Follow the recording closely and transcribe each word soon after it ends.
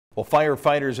Well,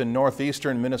 firefighters in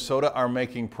northeastern Minnesota are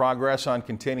making progress on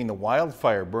containing the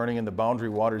wildfire burning in the Boundary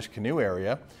Waters Canoe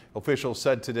area. Officials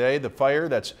said today the fire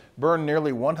that's burned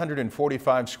nearly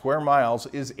 145 square miles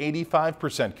is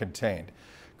 85% contained.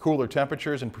 Cooler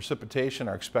temperatures and precipitation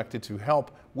are expected to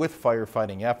help with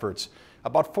firefighting efforts.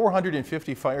 About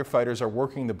 450 firefighters are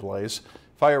working the blaze.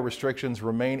 Fire restrictions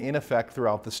remain in effect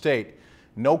throughout the state.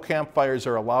 No campfires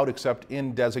are allowed except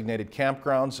in designated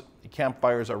campgrounds.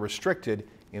 Campfires are restricted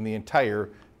in the entire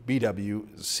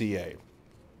BWCA.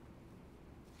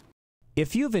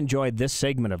 If you've enjoyed this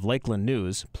segment of Lakeland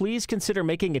News, please consider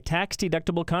making a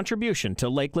tax-deductible contribution to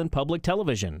Lakeland Public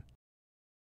Television.